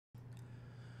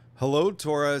Hello,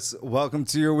 Taurus. Welcome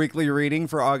to your weekly reading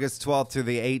for August 12th to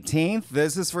the 18th.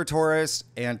 This is for Taurus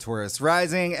and Taurus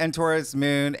Rising and Taurus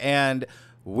Moon, and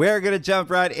we're going to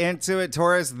jump right into it,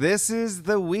 Taurus. This is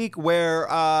the week where,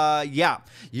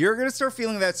 you're going to start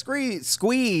feeling that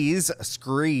squeeze.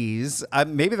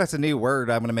 Maybe that's a new word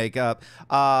I'm going to make up.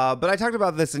 But I talked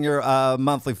about this in your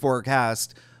monthly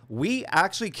forecast. We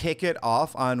actually kick it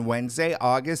off on Wednesday,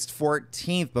 August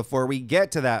 14th, before we get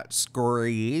to that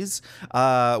squeeze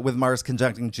with Mars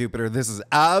conjuncting Jupiter. This is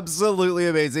absolutely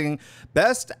amazing.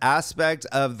 Best aspect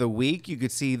of the week. You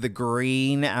could see the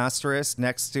green asterisk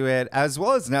next to it, as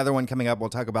well as another one coming up. We'll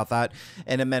talk about that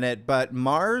in a minute. But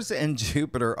Mars and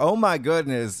Jupiter, oh my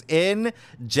goodness, in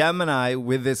Gemini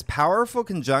with this powerful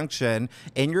conjunction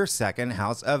in your second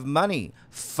house of money,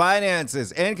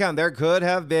 finances, income. There could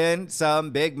have been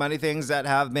some big money things that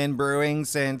have been brewing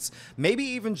since maybe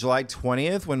even July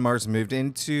 20th when Mars moved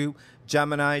into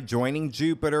Gemini, joining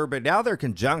Jupiter, but now they're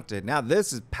conjuncted. Now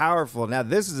this is powerful. Now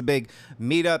this is a big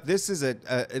meetup. This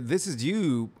is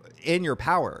you in your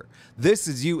power. This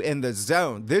is you in the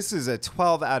zone. This is a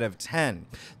 12 out of 10.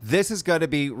 This is going to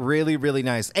be really, really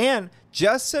nice. And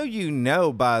just so you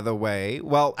know, by the way,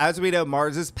 well, as we know,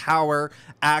 Mars is power,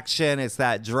 action, it's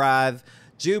that drive.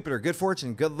 Jupiter, good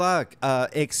fortune, good luck,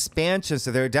 expansion. So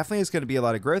there definitely is going to be a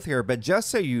lot of growth here. But just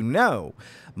so you know,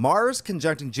 Mars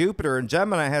conjuncting Jupiter in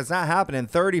Gemini has not happened in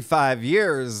 35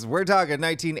 years. We're talking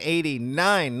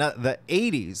 1989, not the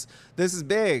 80s. This is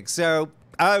big. So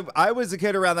I was a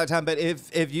kid around that time, but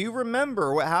if you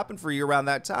remember what happened for you around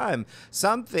that time,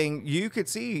 something you could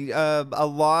see a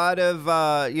lot of,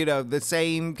 the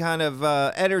same kind of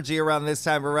energy around this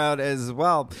time around as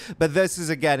well. But this is,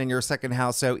 again, in your second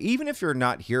house. So even if you're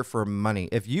not here for money,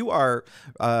 if you are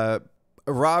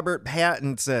Robert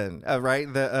Pattinson,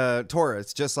 right? The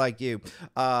Taurus, just like you,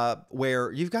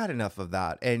 where you've got enough of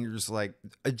that. And you're just like,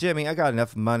 Jimmy, I got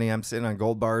enough money. I'm sitting on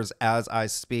gold bars as I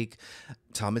speak.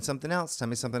 Tell me something else. Tell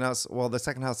me something else. Well, the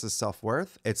second house is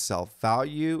self-worth. It's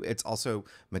self-value. It's also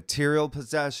material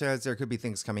possessions. There could be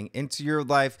things coming into your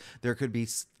life. There could be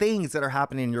things that are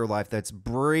happening in your life that's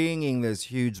bringing this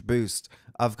huge boost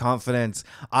of confidence.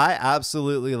 I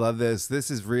absolutely love this. This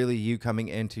is really you coming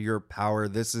into your power.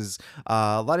 This is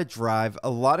a lot of drive, a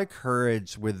lot of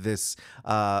courage with this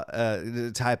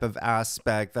type of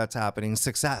aspect that's happening.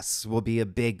 Success will be a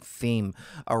big theme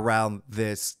around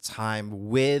this time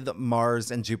with Mars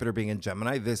and Jupiter being in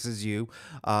Gemini. This is you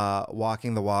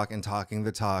walking the walk and talking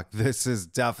the talk. This is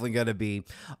definitely going to be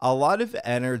a lot of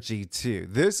energy too.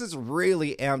 This is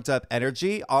really amped up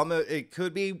energy. Almost, it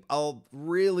could be a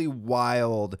really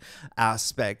wild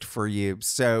aspect for you.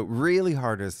 So really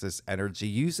harness this energy.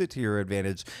 Use it to your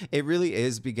advantage. It really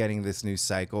is beginning this new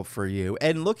cycle for you.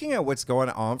 And looking at what's going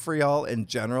on for y'all in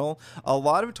general, a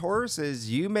lot of Tauruses,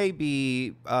 you may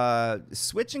be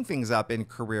switching things up in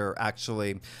career,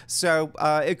 actually. So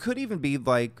it could even be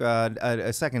like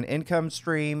a second income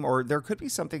stream, or there could be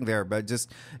something there, but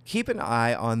just keep an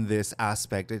eye on this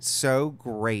aspect. It's so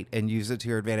great, and use it to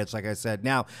your advantage, like I said.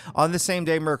 Now, on the same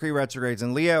day, Mercury retrogrades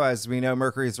in Leo. As we know,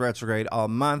 Mercury is retrograde all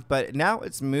month, but now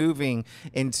it's moving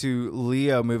into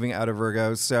Leo, moving out of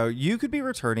Virgo. So you could be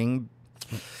returning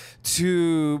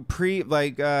to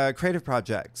creative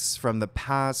projects from the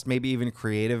past, maybe even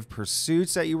creative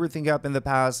pursuits that you were thinking up in the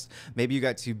past. Maybe you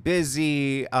got too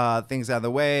busy, things out of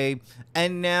the way,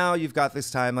 and now you've got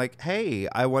this time like, hey,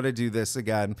 I want to do this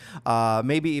again.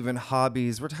 Maybe even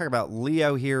hobbies. We're talking about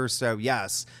Leo here, so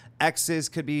yes, exes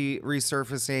could be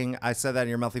resurfacing. I said that in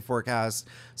your monthly forecast.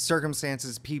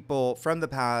 Circumstances, people from the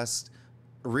past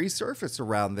resurface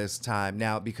around this time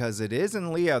now, because it is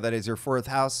in Leo. That is your fourth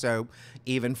house. So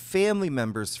even family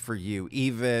members for you,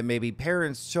 even maybe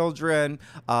parents, children,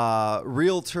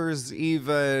 realtors,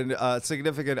 even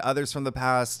significant others from the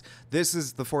past. This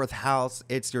is the fourth house.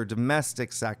 It's your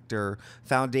domestic sector,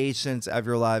 foundations of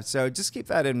your life. So just keep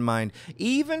that in mind.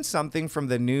 Even something from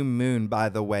the new moon, by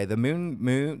the way, the new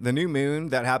moon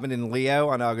that happened in Leo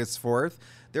on August 4th.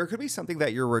 There could be something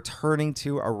that you're returning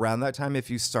to around that time. If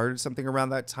you started something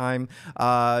around that time,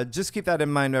 just keep that in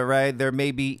mind, all right? There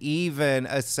may be even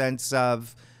a sense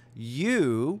of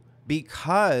you,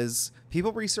 because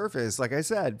people resurface. Like I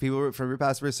said, people from your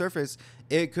past resurface.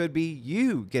 It could be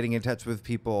you getting in touch with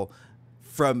people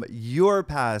from your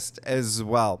past as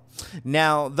well.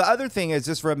 Now, the other thing is,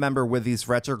 just remember with these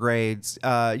retrogrades,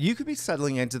 you could be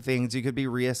settling into things. You could be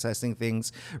reassessing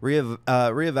things,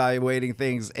 reevaluating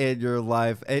things in your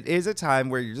life. It is a time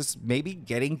where you're just maybe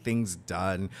getting things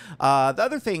done. The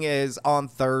other thing is, on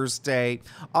Thursday,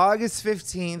 August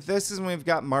 15th, this is when we've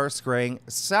got Mars squaring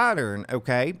Saturn,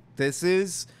 okay? This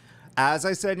is, as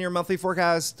I said in your monthly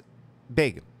forecast,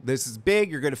 big. This is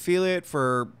big. You're going to feel it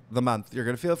for the month. You're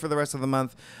going to feel it for the rest of the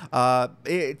month.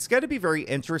 It's going to be very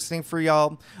interesting for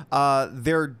y'all.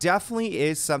 There definitely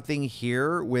is something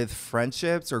here with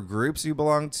friendships or groups you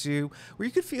belong to where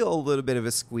you could feel a little bit of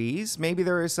a squeeze. Maybe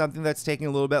there is something that's taking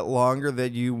a little bit longer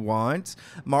than you want.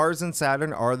 Mars and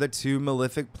Saturn are the two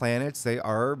malefic planets. They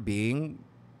are being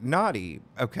naughty.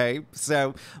 Okay,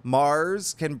 so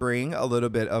Mars can bring a little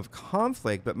bit of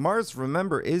conflict, but Mars,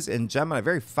 remember, is in Gemini,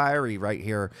 very fiery right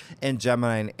here in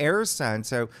Gemini, an air sign.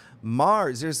 So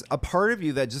Mars, there's a part of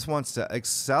you that just wants to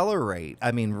accelerate.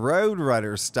 I mean,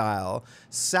 Roadrunner style.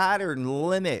 Saturn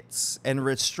limits and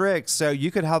restricts. So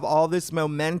you could have all this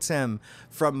momentum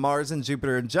from Mars and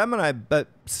Jupiter and Gemini, but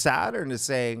Saturn is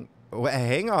saying, well,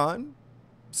 hang on.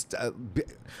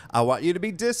 I want you to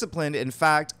be disciplined. In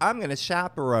fact, I'm going to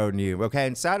chaperone you. Okay.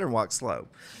 And Saturn walks slow.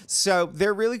 So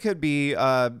there really could be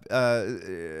a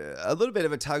little bit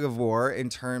of a tug of war in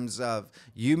terms of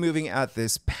you moving at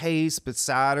this pace, but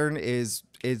Saturn is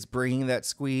bringing that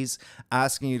squeeze,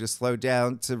 asking you to slow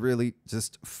down, to really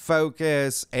just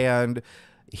focus, and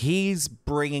he's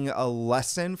bringing a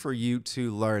lesson for you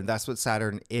to learn. That's what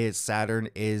Saturn is. Saturn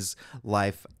is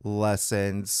life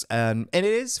lessons. And it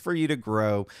is for you to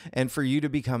grow and for you to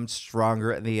become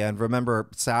stronger at the end. Remember,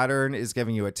 Saturn is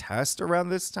giving you a test around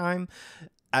this time.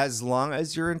 As long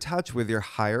as you're in touch with your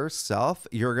higher self,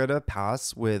 you're going to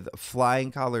pass with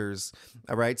flying colors.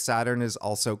 All right. Saturn is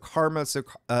also karma. So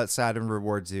Saturn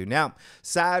rewards you. Now,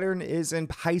 Saturn is in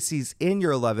Pisces in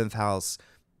your 11th house.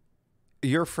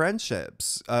 Your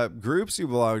friendships, groups you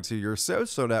belong to, your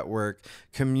social network,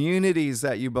 communities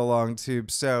that you belong to.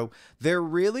 So there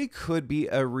really could be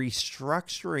a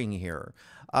restructuring here.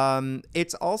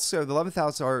 It's also the 11th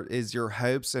house is your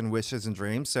hopes and wishes and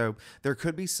dreams. So there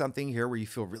could be something here where you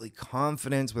feel really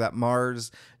confident with that Mars,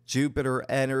 Jupiter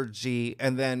energy,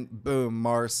 and then boom,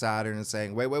 Mars, Saturn is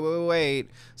saying, wait,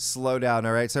 slow down.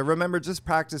 All right. So remember, just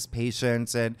practice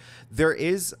patience, and there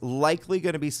is likely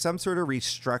going to be some sort of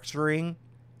restructuring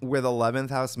with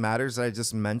 11th house matters that I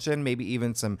just mentioned, maybe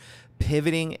even some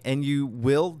pivoting, and you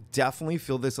will definitely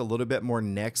feel this a little bit more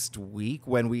next week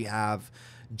when we have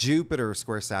Jupiter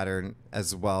square Saturn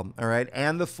as well. All right.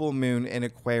 And the full moon in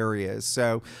Aquarius.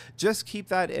 So just keep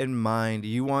that in mind.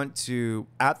 You want to,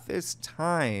 at this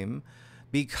time,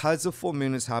 because the full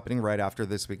moon is happening right after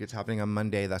this week, it's happening on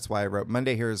Monday. That's why I wrote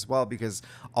Monday here as well, because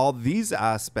all these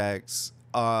aspects,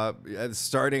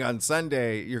 starting on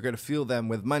Sunday, you're going to feel them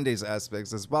with Monday's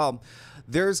aspects as well.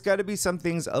 There's got to be some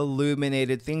things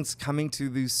illuminated, things coming to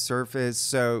the surface.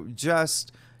 So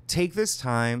just take this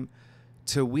time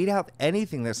to weed out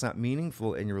anything that's not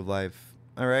meaningful in your life.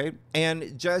 All right.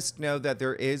 And just know that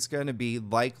there is going to be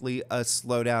likely a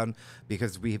slowdown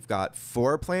because we've got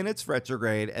 4 planets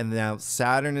retrograde, and now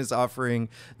Saturn is offering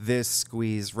this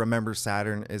squeeze. Remember,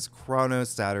 Saturn is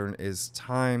chronos, Saturn is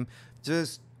time.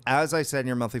 Just as I said in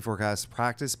your monthly forecast,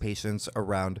 practice patience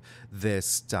around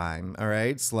this time. All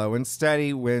right. Slow and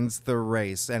steady wins the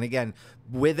race. And again,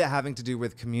 with it having to do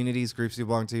with communities, groups you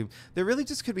belong to, there really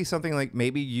just could be something like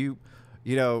maybe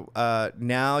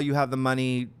now you have the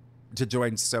money to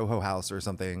join Soho House or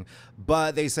something,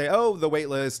 but they say, oh, the wait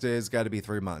list is got to be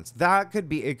 3 months.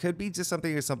 It could be just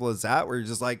something as simple as that, where you're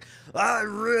just like, I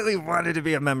really wanted to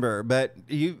be a member, but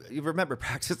you remember,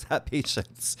 practice that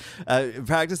patience.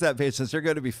 You're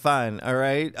going to be fun. All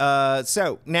right.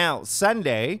 So now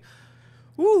Sunday,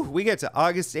 we get to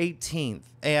August 18th,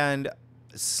 and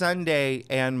Sunday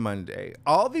and Monday.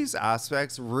 All these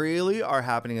aspects really are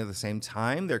happening at the same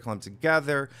time. They're clumped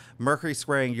together. Mercury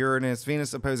squaring Uranus,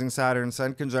 Venus opposing Saturn,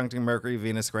 Sun conjuncting Mercury,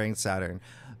 Venus squaring Saturn.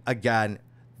 Again,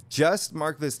 just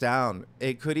mark this down.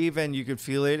 You could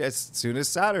feel it as soon as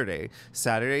Saturday,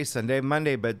 Sunday,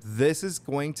 Monday, but this is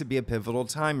going to be a pivotal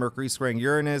time. Mercury squaring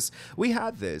Uranus. We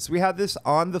had this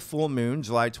on the full moon,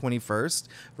 July 21st.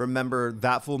 Remember,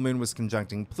 that full moon was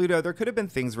conjuncting Pluto. There could have been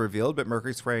things revealed, but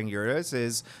Mercury squaring Uranus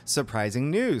is surprising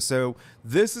news. So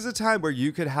this is a time where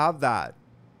you could have that.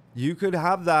 You could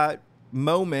have that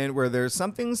moment where there's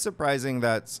something surprising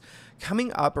that's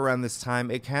coming up around this time.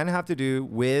 It can have to do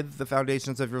with the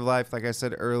foundations of your life. Like I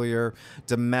said earlier,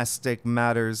 domestic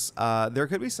matters. There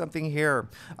could be something here,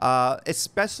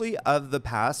 especially of the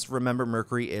past. Remember,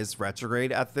 Mercury is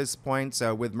retrograde at this point.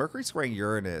 So with Mercury squaring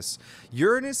Uranus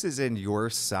is in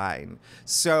your sign.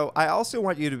 So I also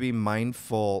want you to be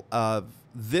mindful of,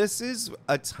 this is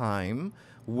a time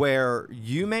where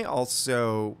you may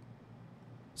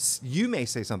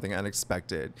say something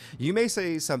unexpected. You may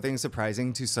say something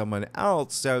surprising to someone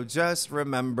else. So just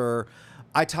remember,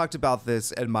 I talked about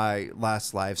this in my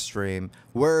last live stream.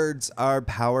 Words are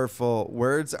powerful.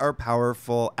 Words are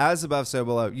powerful. As above, so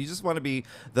below. You just want to be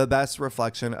the best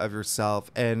reflection of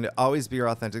yourself and always be your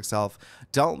authentic self.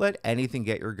 Don't let anything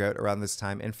get your goat around this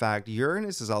time. In fact,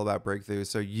 Uranus is all about breakthrough.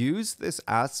 So use this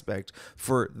aspect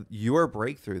for your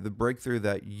breakthrough, the breakthrough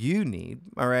that you need,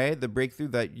 all right? The breakthrough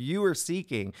that you are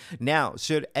seeking. Now,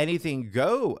 should anything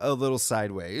go a little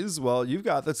sideways, well, you've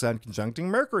got the Sun conjuncting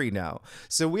Mercury now.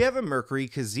 So we have a Mercury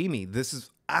Cazimi. This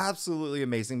is absolutely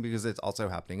amazing because it's also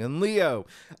happening in Leo.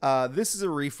 This is a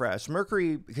refresh.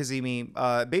 Mercury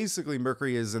Cazimi, basically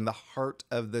Mercury is in the heart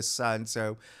of the Sun.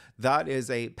 So that is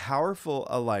a powerful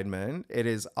alignment. It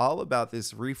is all about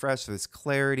this refresh, this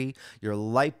clarity, your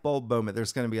light bulb moment.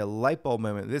 There's going to be a light bulb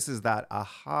moment. This is that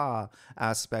aha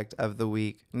aspect of the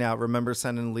week. Now, remember,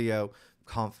 Sun in Leo,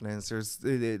 confidence. There's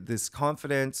this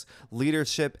confidence,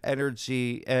 leadership,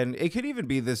 energy, and it could even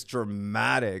be this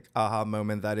dramatic aha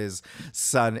moment that is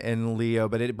Sun in Leo,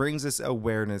 but it brings this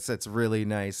awareness that's really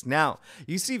nice. Now,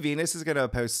 you see Venus is going to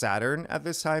oppose Saturn at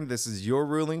this time. This is your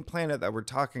ruling planet that we're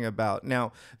talking about.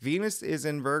 Now, Venus is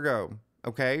in Virgo,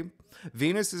 okay?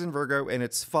 Venus is in Virgo and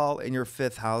it's fall in your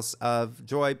 5th house of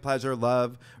joy, pleasure,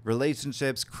 love,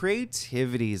 relationships.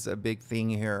 Creativity is a big thing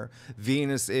here.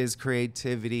 Venus is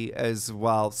creativity as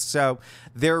well. So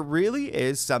there really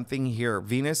is something here.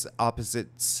 Venus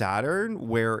opposite Saturn,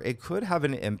 where it could have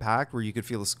an impact where you could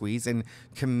feel a squeeze and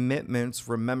commitments.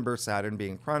 Remember, Saturn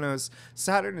being Chronos.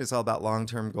 Saturn is all about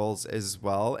long-term goals as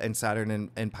well. And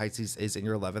Saturn in Pisces is in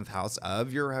your 11th house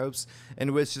of your hopes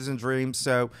and wishes and dreams.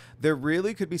 So there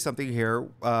really could be something here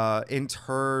in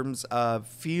terms of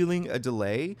feeling a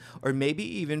delay, or maybe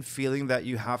even feeling that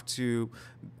you have to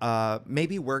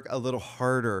maybe work a little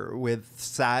harder with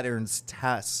Saturn's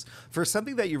tests for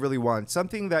something that you really want,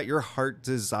 something that your heart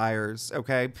desires,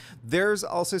 okay? There's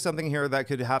also something here that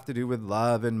could have to do with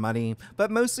love and money,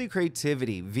 but mostly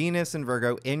creativity. Venus and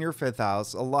Virgo in your 5th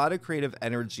house, a lot of creative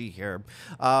energy here.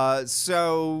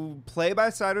 So play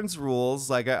by Saturn's rules.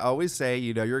 Like I always say,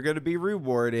 you know, you're going to be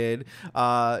rewarded.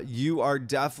 You are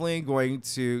definitely going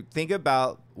to think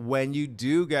about when you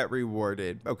do get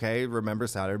rewarded, okay? Remember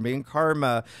Saturn being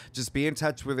karma. Just be in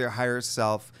touch with your higher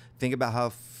self. Think about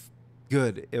how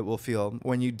good it will feel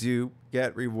when you do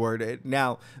get rewarded.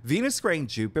 Now, Venus squaring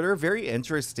Jupiter, very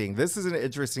interesting. This is an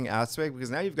interesting aspect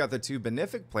because now you've got the 2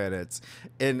 benefic planets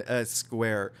in a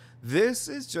square. This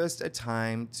is just a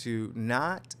time to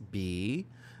not be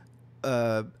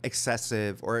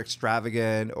excessive or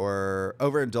extravagant or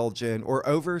overindulgent or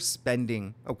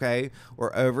overspending, okay?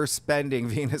 Or overspending,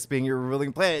 Venus being your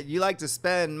ruling planet. You like to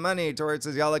spend money. Taurus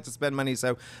says y'all like to spend money.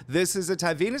 So this is a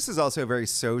time. Venus is also a very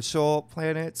social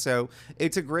planet. So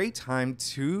it's a great time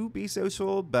to be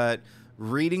social, but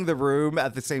reading the room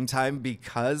at the same time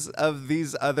because of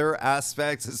these other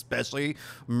aspects, especially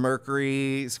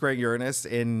Mercury squaring Uranus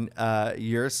in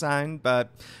your sign.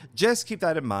 But just keep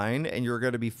that in mind and you're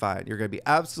going to be fine. You're going to be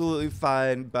absolutely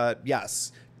fine. But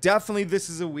yes, definitely this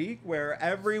is a week where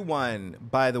everyone,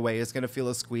 by the way, is going to feel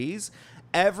a squeeze.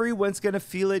 Everyone's going to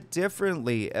feel it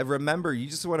differently. And remember, you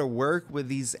just want to work with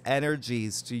these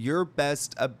energies to your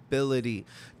best ability,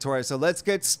 Taurus. So let's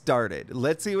get started.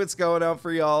 Let's see what's going on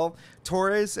for y'all.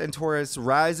 Taurus and Taurus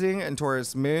rising and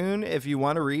Taurus moon. If you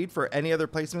want to read for any other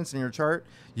placements in your chart,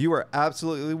 you are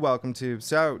absolutely welcome to.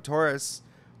 So Taurus,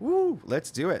 woo,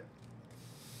 let's do it.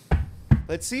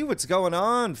 Let's see what's going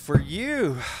on for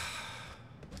you.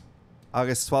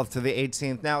 August 12th to the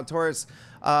 18th. Now, Taurus,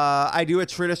 I do a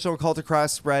traditional cult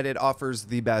across spread. It offers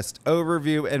the best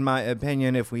overview, in my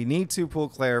opinion. If we need to pull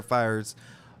clarifiers,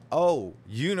 oh,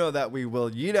 you know that we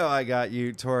will. You know I got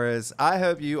you, Taurus. I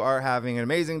hope you are having an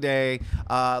amazing day.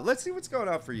 Let's see what's going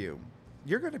on for you.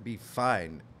 You're going to be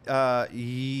fine.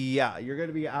 Yeah, you're going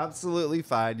to be absolutely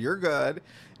fine. You're good.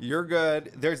 You're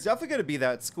good. There's definitely going to be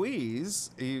that squeeze.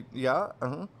 Yeah.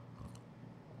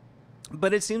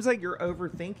 But it seems like you're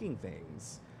overthinking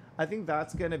things. I think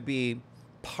that's going to be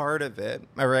part of it.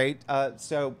 All right.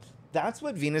 So that's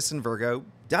what Venus and Virgo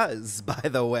does, by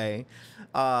the way.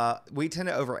 We tend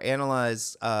to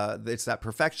overanalyze. It's that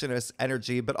perfectionist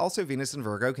energy, but also Venus and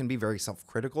Virgo can be very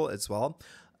self-critical as well.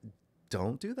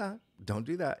 Don't do that. Don't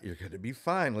do that. You're going to be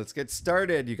fine. Let's get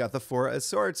started. You got the 4 of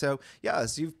Swords. So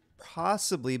yes, you've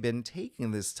possibly been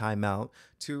taking this time out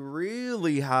to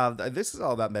really have, this is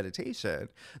all about meditation.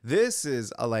 This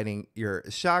is aligning your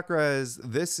chakras.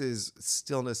 This is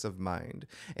stillness of mind.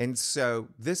 And so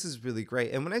this is really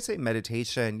great. And when I say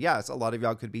meditation, yes, a lot of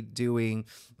y'all could be doing,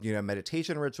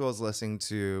 meditation rituals, listening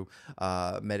to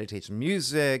meditation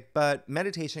music, but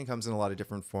meditation comes in a lot of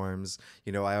different forms.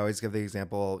 I always give the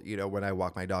example, when I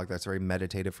walk my dog, that's very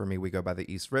meditative for me. We go by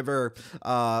the East River.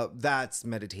 That's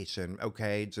meditation.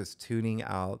 Okay. Just tuning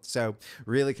out. So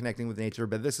really connecting with nature,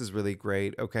 but this is really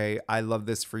great. Okay. I love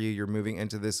this for you. You're moving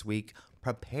into this week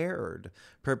prepared.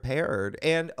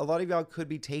 And a lot of y'all could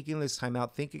be taking this time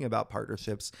out thinking about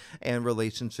partnerships and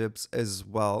relationships as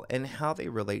well, and how they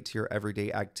relate to your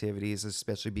everyday activities,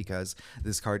 especially because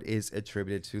this card is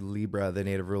attributed to Libra, the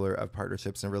native ruler of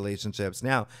partnerships and relationships.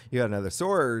 Now, you got another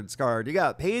swords card. You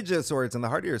got Page of Swords in the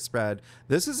heart of your spread.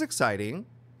 This is exciting.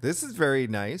 This is very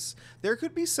nice. There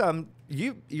could be some,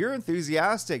 you're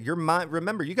enthusiastic. Your mind,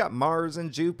 remember, you got Mars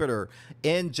and Jupiter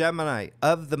in Gemini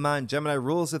of the mind. Gemini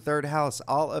rules the third house,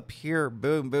 all up here.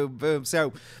 Boom, boom, boom.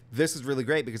 So this is really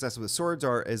great because that's what swords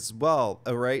are as well.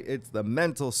 All right. It's the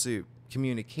mental suit,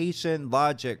 communication,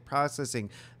 logic,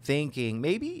 processing, thinking,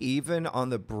 maybe even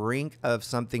on the brink of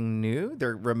something new.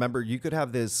 There, remember, you could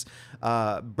have this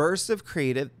burst of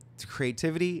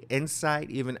creativity,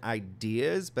 insight, even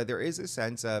ideas, but there is a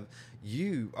sense of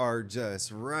you are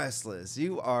just restless.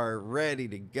 You are ready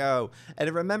to go. And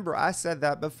remember, I said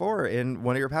that before in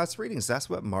one of your past readings. That's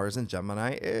what Mars and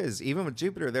Gemini is. Even with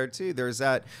Jupiter there too, there's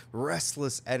that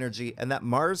restless energy, and that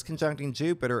Mars conjuncting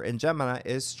Jupiter in Gemini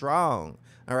is strong.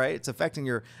 All right, it's affecting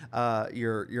your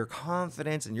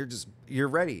confidence, and you're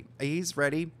ready. He's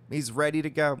ready. He's ready to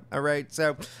go. All right,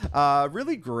 so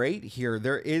really great here.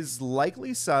 There is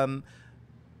likely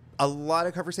a lot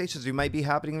of conversations you might be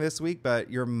happening this week, but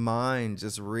your mind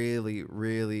just really,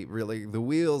 the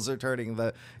wheels are turning,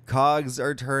 the cogs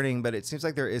are turning, but it seems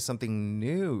like there is something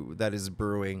new that is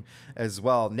brewing as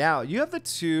well. Now, you have the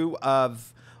Two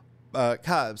of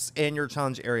Cups in your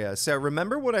challenge area. So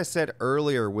remember what I said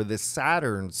earlier with the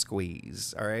Saturn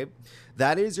squeeze, all right?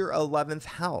 That is your 11th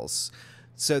house.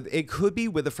 So it could be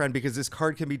with a friend, because this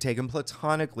card can be taken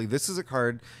platonically. This is a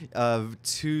card of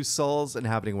two souls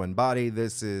inhabiting one body.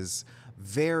 This is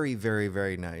very,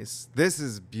 very nice. This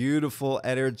is beautiful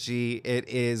energy. It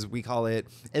is, we call it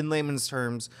in layman's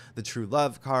terms, the true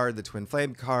love card, the twin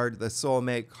flame card, the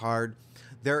soulmate card.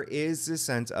 There is this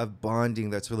sense of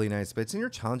bonding that's really nice, but it's in your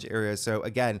challenge area. So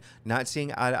again, not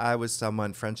seeing eye to eye with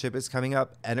someone. Friendship is coming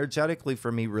up energetically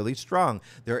for me really strong.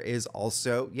 There is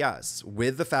also, yes,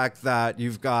 with the fact that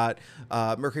you've got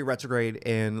Mercury retrograde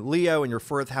in Leo in your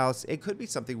 4th house, it could be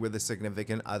something with a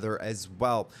significant other as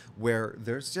well, where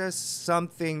there's just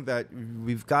something that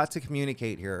we've got to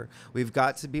communicate here. We've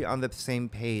got to be on the same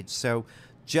page. So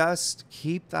just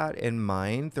keep that in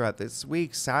mind throughout this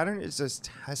week. Saturn is just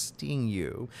testing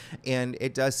you, and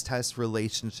it does test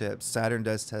relationships. Saturn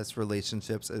does test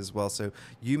relationships as well. So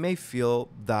you may feel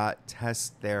that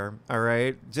test there. All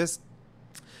right. Just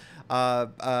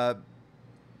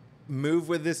move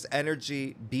with this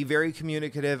energy. Be very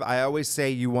communicative. I always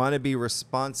say you want to be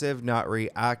responsive, not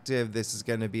reactive. This is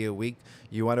going to be a week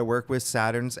you want to work with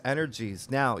Saturn's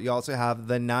energies. Now, you also have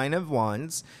the 9 of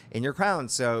Wands in your crown.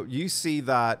 So you see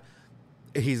that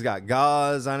he's got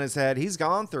gauze on his head. He's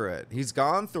gone through it. He's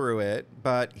gone through it,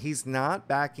 but he's not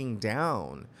backing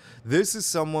down. This is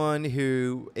someone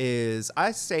who is,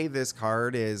 I say this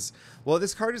card is, well,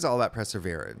 this card is all about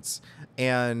perseverance.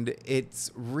 And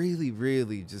it's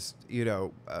really just,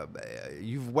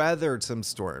 you've weathered some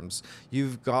storms.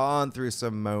 You've gone through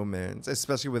some moments,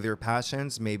 especially with your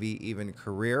passions, maybe even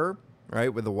career,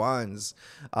 right? With the wands,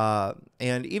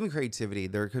 and even creativity.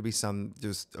 There could be some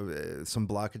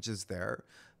blockages there,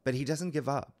 but he doesn't give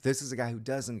up. This is a guy who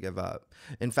doesn't give up.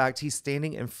 In fact, he's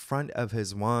standing in front of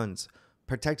his wands,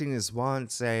 protecting his wand,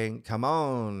 saying, come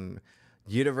on,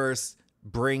 universe,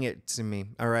 bring it to me.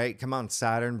 All right. Come on,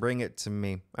 Saturn, bring it to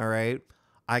me. All right.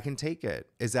 I can take it.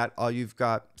 Is that all you've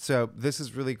got? So this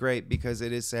is really great because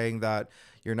it is saying that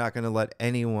you're not going to let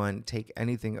anyone take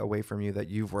anything away from you that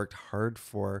you've worked hard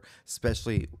for,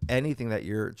 especially anything that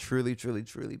you're truly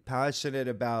passionate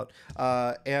about.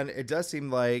 And it does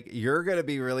seem like you're going to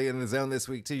be really in the zone this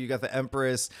week too. You got the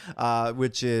Empress,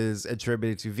 which is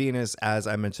attributed to Venus. As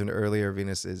I mentioned earlier,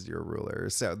 Venus is your ruler.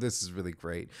 So this is really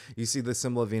great. You see the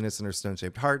symbol of Venus in her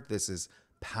stone-shaped heart. This is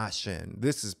passion.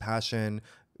 This is passion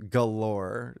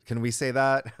galore. Can we say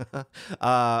that?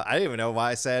 I don't even know why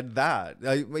I said that.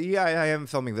 Yeah, I am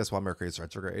filming this while Mercury is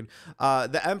retrograde.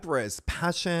 The Empress,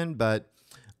 passion, but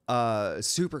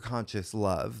super conscious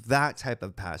love, that type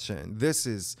of passion. This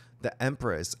is the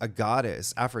Empress, a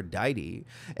goddess, Aphrodite.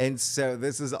 And so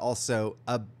this is also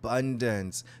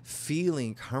abundance,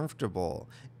 feeling comfortable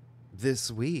this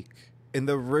week. In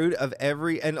the root of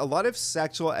every, and a lot of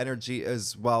sexual energy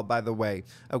as well, by the way.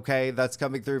 Okay, that's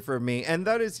coming through for me. And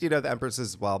that is, the Empress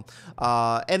as well.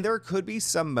 And there could be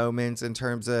some moments in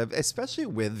terms of, especially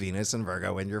with Venus and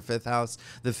Virgo in your 5th house.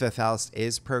 The 5th house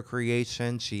is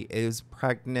procreation. She is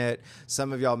pregnant.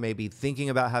 Some of y'all may be thinking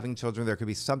about having children. There could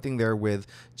be something there with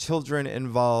children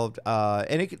involved.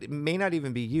 And it may not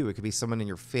even be you. It could be someone in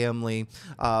your family.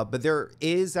 But there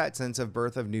is that sense of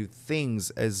birth of new things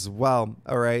as well.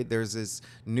 All right, there's this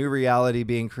new reality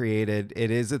being created.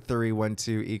 It is a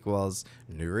 3-1-2 equals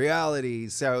new reality.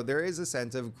 So there is a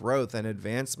sense of growth and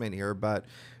advancement here, but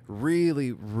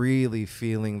really, really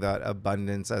feeling that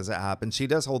abundance as it happens. She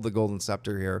does hold the golden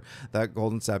scepter here. That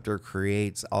golden scepter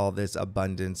creates all this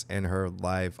abundance in her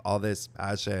life, all this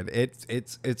passion.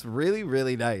 It's really,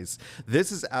 really nice.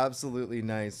 This is absolutely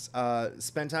nice.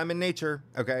 Spend time in nature.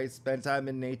 Okay, spend time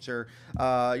in nature.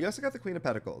 You also got the Queen of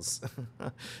Pentacles.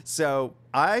 So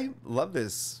I love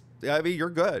this. I mean, you're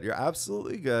good. You're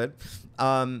absolutely good.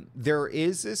 There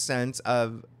is a sense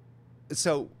of,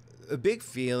 so a big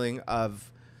feeling of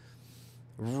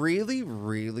really,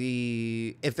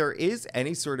 really, if there is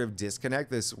any sort of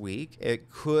disconnect this week, it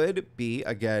could be,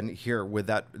 again, here with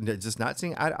that, just not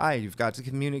seeing eye to eye. You've got to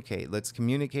communicate. Let's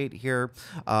communicate here.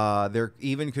 There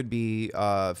even could be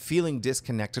feeling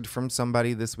disconnected from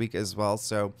somebody this week as well.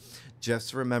 So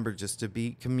just remember just to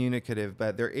be communicative.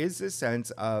 But there is this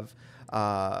sense of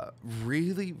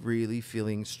really, really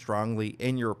feeling strongly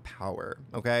in your power.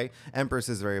 Okay. Empress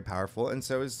is very powerful. And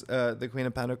so is the Queen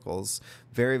of Pentacles.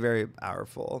 Very, very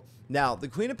powerful. Now, the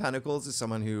Queen of Pentacles is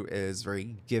someone who is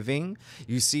very giving.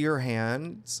 You see her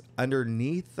hands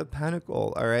underneath the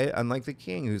pentacle. All right. Unlike the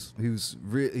king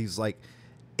he's like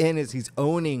he's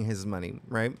owning his money.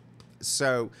 Right.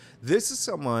 So this is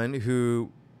someone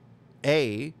who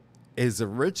is the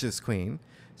richest queen.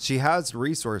 She has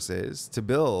resources to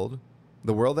build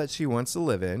the world that she wants to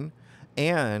live in,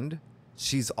 and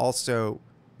she's also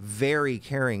very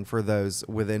caring for those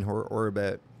within her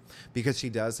orbit because she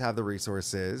does have the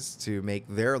resources to make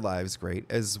their lives great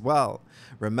as well.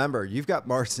 Remember, you've got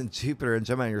Mars and Jupiter and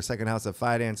Gemini in your 2nd house of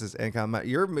finances, income.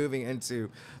 You're moving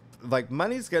into, like,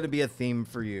 money's going to be a theme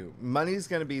for you. Money's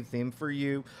going to be a theme for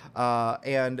you.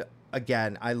 And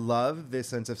again, I love this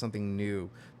sense of something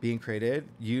new being created,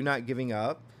 you not giving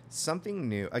up. Something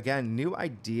new, again, new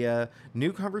idea,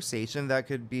 new conversation that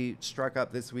could be struck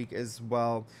up this week as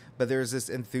well. But there's this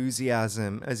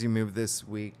enthusiasm as you move this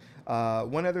week.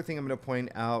 One other thing I'm going to point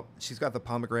out, she's got the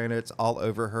pomegranates all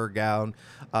over her gown.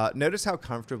 Notice how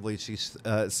comfortably she's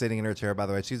sitting in her chair, by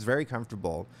the way. She's very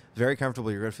comfortable, very comfortable.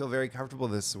 You're going to feel very comfortable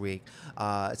this week,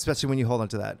 especially when you hold on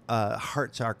to that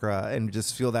heart chakra and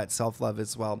just feel that self-love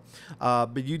as well.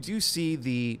 But you do see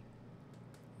the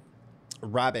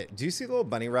rabbit. Do you see the little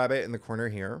bunny rabbit in the corner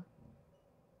here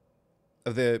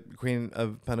of the Queen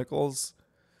of Pentacles?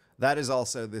 That is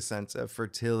also the sense of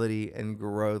fertility and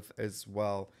growth as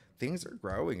well. Things are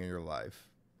growing in your life.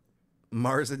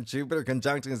 Mars and Jupiter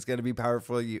conjunction is going to be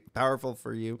powerful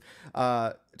for you,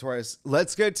 Taurus.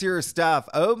 Let's get to your stuff.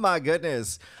 Oh my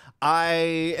goodness.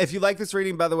 If you like this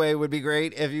reading, by the way, it would be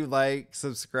great if you like,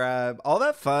 subscribe, all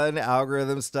that fun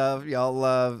algorithm stuff y'all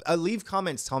love. Leave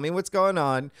comments. Tell me what's going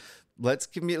on. Let's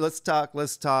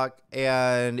talk.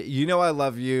 And I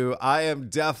love you. I am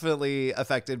definitely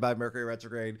affected by Mercury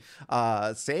retrograde,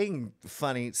 saying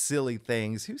funny, silly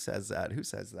things. Who says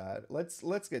that?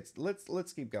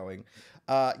 Let's keep going.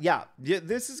 Yeah,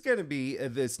 this is going to be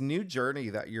this new journey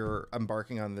that you're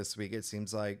embarking on this week. It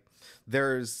seems like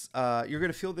you're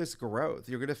going to feel this growth.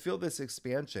 You're going to feel this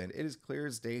expansion. It is clear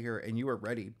as day here, and you are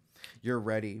ready. You're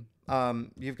ready.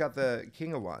 You've got the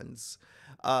King of Wands.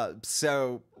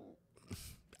 So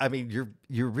I mean,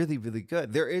 you're really, really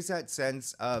good. There is that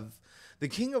sense of the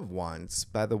King of Wands,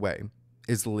 by the way,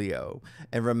 is Leo.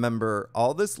 And remember,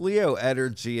 all this Leo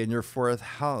energy in your 4th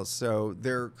house. So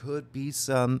there could be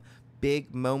some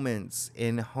big moments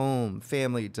in home,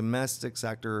 family, domestic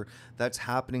sector that's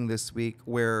happening this week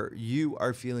where you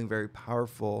are feeling very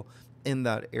powerful in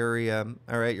that area.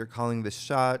 All right, you're calling the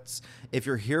shots. If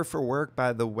you're here for work,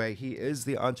 by the way, he is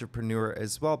the entrepreneur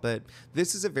as well, but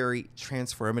this is a very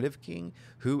transformative king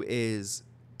who is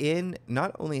in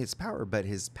not only his power but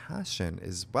his passion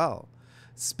as well.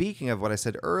 Speaking of what I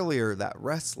said earlier, that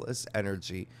restless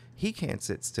energy, he can't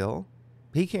sit still.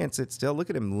 Look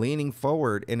at him leaning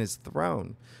forward in his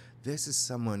throne. This is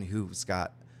someone who's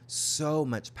got so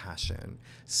much passion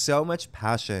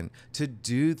to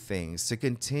do things, to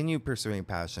continue pursuing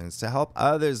passions, to help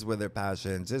others with their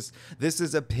passions. This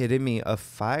is epitome of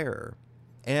fire.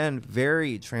 And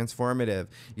very transformative.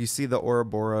 You see the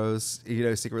Ouroboros,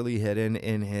 secretly hidden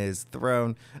in his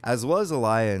throne, as well as the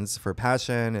lions for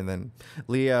passion. And then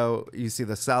Leo, you see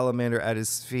the salamander at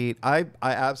his feet. I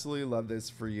absolutely love this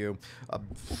for you.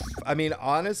 I mean,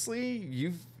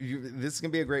 honestly, this is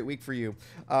gonna be a great week for you.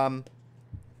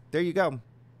 There you go.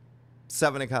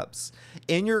 7 of Cups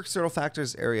in your external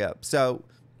factors area. So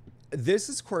this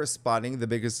is corresponding. The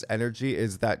biggest energy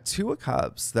is that 2 of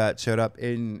Cups that showed up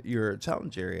in your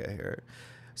challenge area here.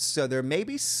 So there may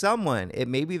be someone, it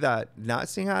may be that not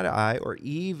seeing eye to eye, or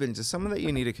even just someone that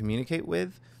you need to communicate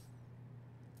with.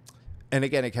 And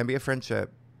again, it can be a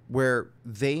friendship where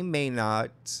they may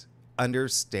not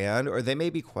understand, or they may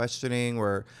be questioning,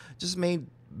 or just may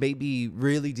be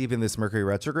really deep in this Mercury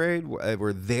retrograde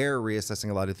where they're reassessing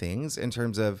a lot of things in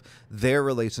terms of their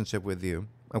relationship with you.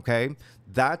 Okay,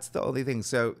 that's the only thing.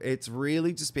 So it's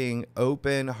really just being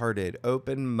open-hearted,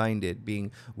 open-minded,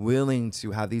 being willing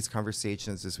to have these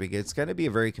conversations this week. It's going to be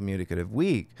a very communicative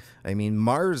week. I mean,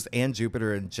 Mars and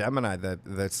Jupiter and Gemini,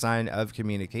 the sign of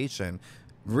communication,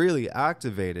 really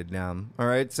activated now. All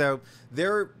right, so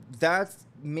that's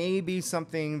maybe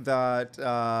something that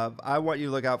I want you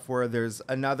to look out for. There's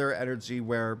another energy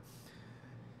where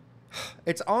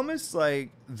it's almost like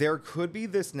there could be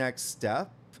this next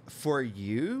step for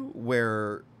you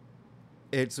where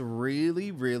it's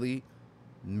really, really,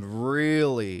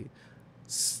 really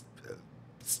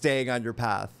staying on your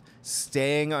path.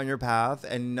 Staying on your path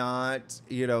and not,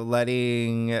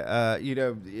 letting,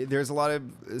 there's a lot of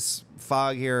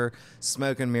fog here,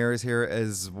 smoke and mirrors here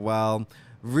as well.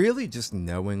 Really just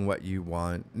knowing what you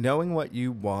want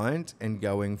and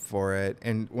going for it.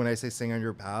 And when I say staying on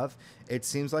your path, it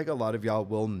seems like a lot of y'all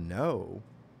will know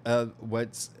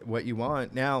what you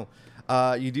want. Now,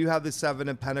 you do have the 7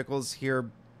 of Pentacles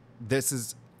here. This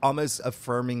is almost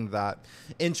affirming that.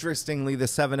 Interestingly, the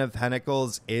 7 of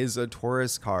Pentacles is a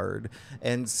Taurus card.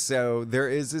 And so there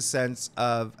is a sense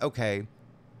of, okay,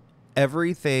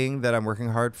 everything that I'm working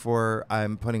hard for,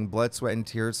 I'm putting blood, sweat, and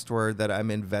tears toward, that I'm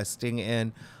investing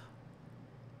in,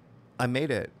 I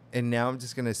made it. And now I'm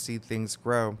just going to see things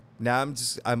grow. Now I'm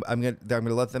going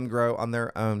to let them grow on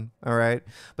their own. All right.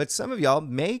 But some of y'all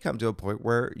may come to a point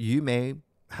where you may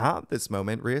have this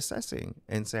moment reassessing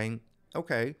and saying,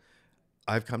 okay,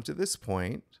 I've come to this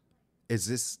point. Is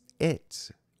this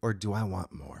it? Or do I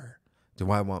want more? So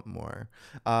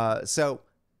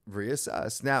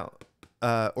reassess now,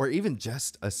 or even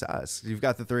just assess. You've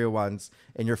got the 3 of Wands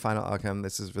in your final outcome.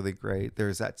 This is really great.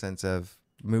 There's that sense of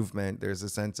movement. There's a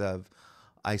sense of,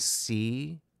 I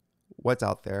see what's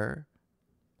out there.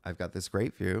 I've got this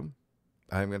great view.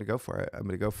 I'm going to go for it.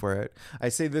 I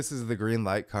say this is the green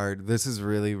light card. This is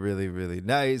really, really, really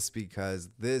nice because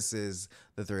this is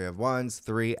the 3 of Wands.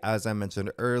 3, as I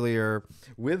mentioned earlier,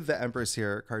 with the Empress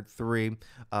here, card 3,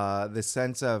 the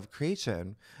sense of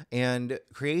creation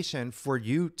for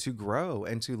you to grow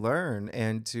and to learn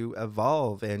and to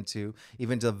evolve and to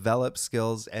even develop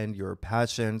skills and your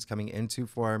passions coming into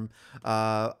form.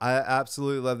 I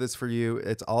absolutely love this for you.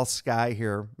 It's all sky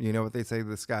here. You know what they say,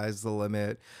 the sky's the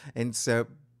limit. And so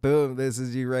boom, this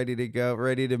is you ready to go,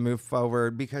 ready to move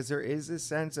forward, because there is a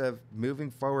sense of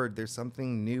moving forward. There's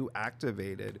something new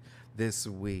activated this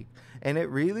week. And it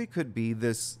really could be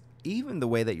this, even the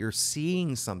way that you're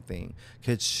seeing something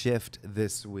could shift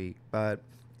this week. But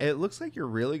it looks like you're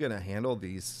really going to handle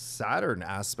these Saturn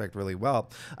aspect really well.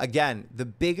 Again, the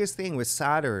biggest thing with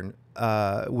Saturn,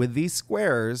 with these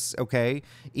squares, okay,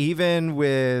 even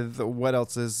with what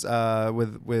else is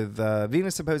with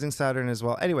Venus opposing Saturn as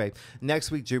well. Anyway,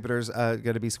 next week Jupiter's going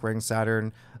to be squaring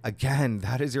Saturn. Again,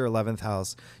 that is your 11th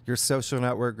house, your social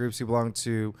network groups you belong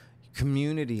to,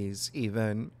 communities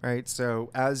even, right? So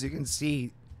as you can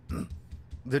see,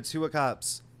 the 2 of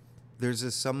Cups, there's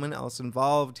just someone else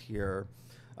involved here.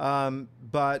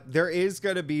 But there is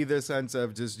going to be this sense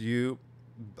of just you,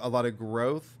 a lot of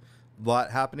growth, a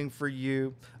lot happening for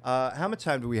you. How much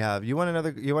time do we have? You want a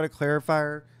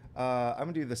clarifier? I'm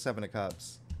going to do the 7 of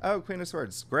Cups. Oh, Queen of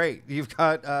Swords. Great. You've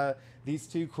got these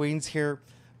 2 queens here.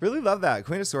 Really love that.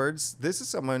 Queen of Swords. This is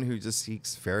someone who just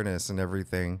seeks fairness and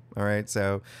everything. All right.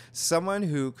 So someone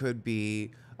who could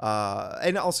be,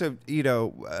 and also,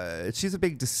 she's a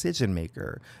big decision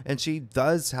maker, and she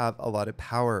does have a lot of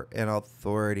power and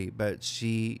authority, but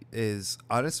she is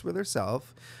honest with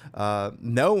herself.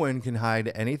 No one can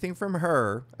hide anything from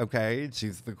her. Okay.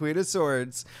 She's the Queen of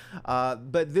Swords.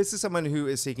 But this is someone who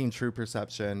is seeking true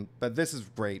perception, but this is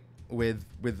great with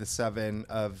the 7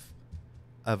 of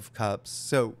of Cups.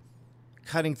 So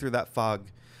cutting through that fog.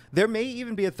 There may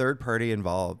even be a third party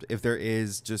involved if there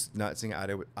is just not seeing eye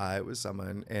to eye with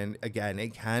someone. And again,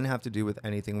 it can have to do with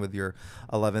anything with your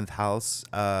 11th house,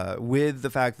 with the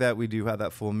fact that we do have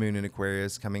that full moon in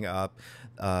Aquarius coming up,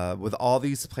 with all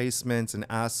these placements and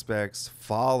aspects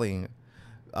falling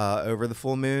over the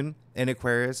full moon in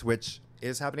Aquarius, which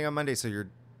is happening on Monday. So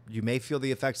you may feel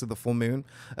the effects of the full moon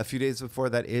a few days before.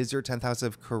 That is your 10th house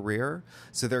of career.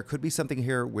 So there could be something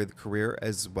here with career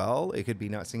as well. It could be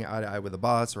not seeing eye to eye with a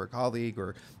boss or a colleague,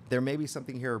 or there may be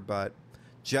something here, but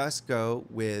just go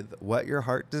with what your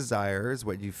heart desires,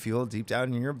 what you feel deep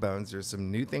down in your bones. There's some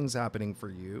new things happening for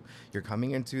you. You're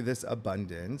coming into this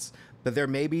abundance, but there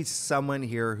may be someone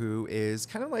here who is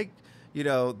kind of like, you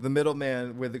know, the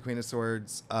middleman with the Queen of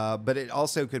Swords, but it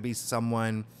also could be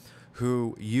someone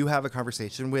who you have a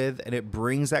conversation with, and it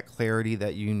brings that clarity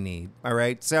that you need. All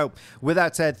right. So with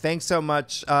that said, thanks so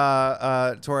much,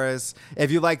 Taurus.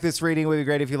 If you like this reading, it would be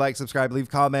great if you like, subscribe, leave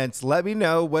comments. Let me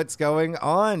know what's going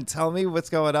on. Tell me what's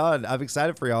going on. I'm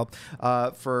excited for y'all,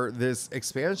 for this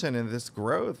expansion and this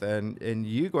growth, and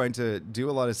you going to do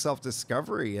a lot of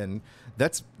self-discovery. And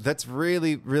that's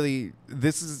really, really,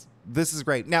 this is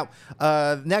great. Now,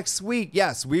 next week,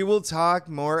 yes, we will talk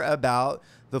more about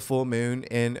the full moon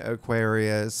in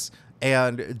Aquarius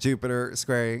and Jupiter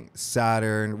squaring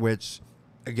Saturn, which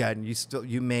again,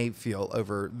 you may feel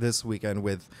over this weekend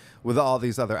with all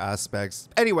these other aspects.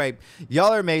 Anyway,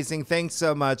 y'all are amazing. Thanks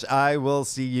so much. I will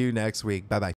see you next week. Bye-bye.